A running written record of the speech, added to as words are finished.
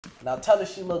Now tell her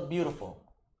she look beautiful.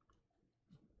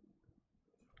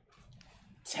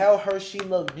 Tell her she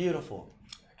look beautiful.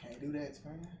 I can't do that,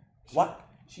 man. What?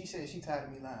 She said she tired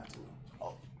of me lying to her.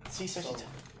 Oh, she said so, she.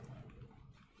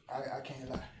 I can't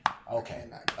lie. Okay.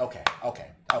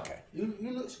 Okay. You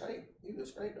look straight. You look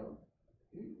straight though.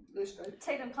 You look straight.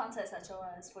 Take them contests at your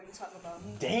ass before you talk about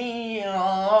me. Damn.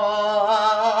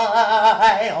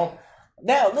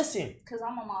 Now listen. Cause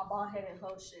I'm on my bald headed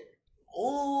hoe shit.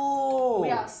 Ooh. We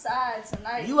outside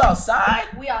tonight. You outside?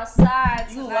 We outside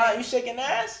tonight. You lying? You shaking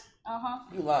ass?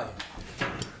 You lying?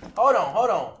 Hold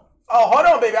on. Oh, hold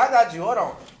on, baby. I got you. Hold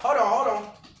on.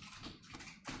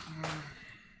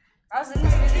 I was in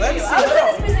this music Let me video. see. I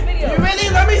was in this music video. You really?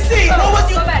 Let me see.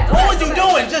 What was you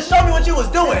doing? Just show me what you was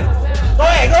doing. Go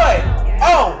ahead.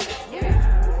 Oh.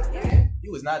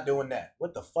 You was not doing that.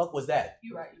 What the fuck was that?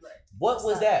 You right. What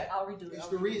was that? I'll redo it. That's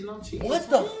the reason I'm cheating. What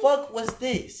the fuck was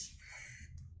this?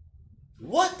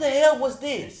 What the hell was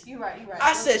this? You right.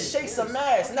 I said shake some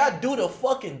ass, not do the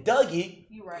fucking Dougie.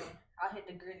 You right. I'll hit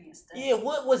the gritty instead. Yeah,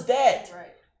 what was that? You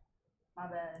right. My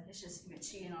bad. It's just you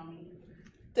cheating on me.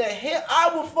 The hell? I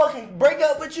would fucking break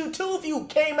up with you too if you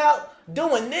came out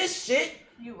doing this shit.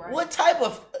 You right. What type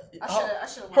of I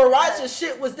should Haracha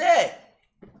shit was that?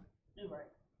 You right.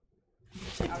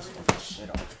 Shake this shit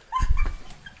off.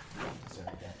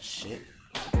 That shit.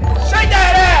 Shake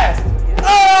that ass!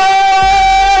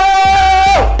 Oh!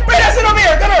 Bring that shit over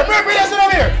here! Come here! Bring that shit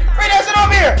over here! Bring that shit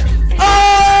over here! Oh!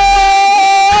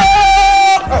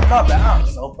 Oh, my bad. I'm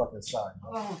so fucking sorry.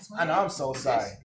 I know, I'm so sorry.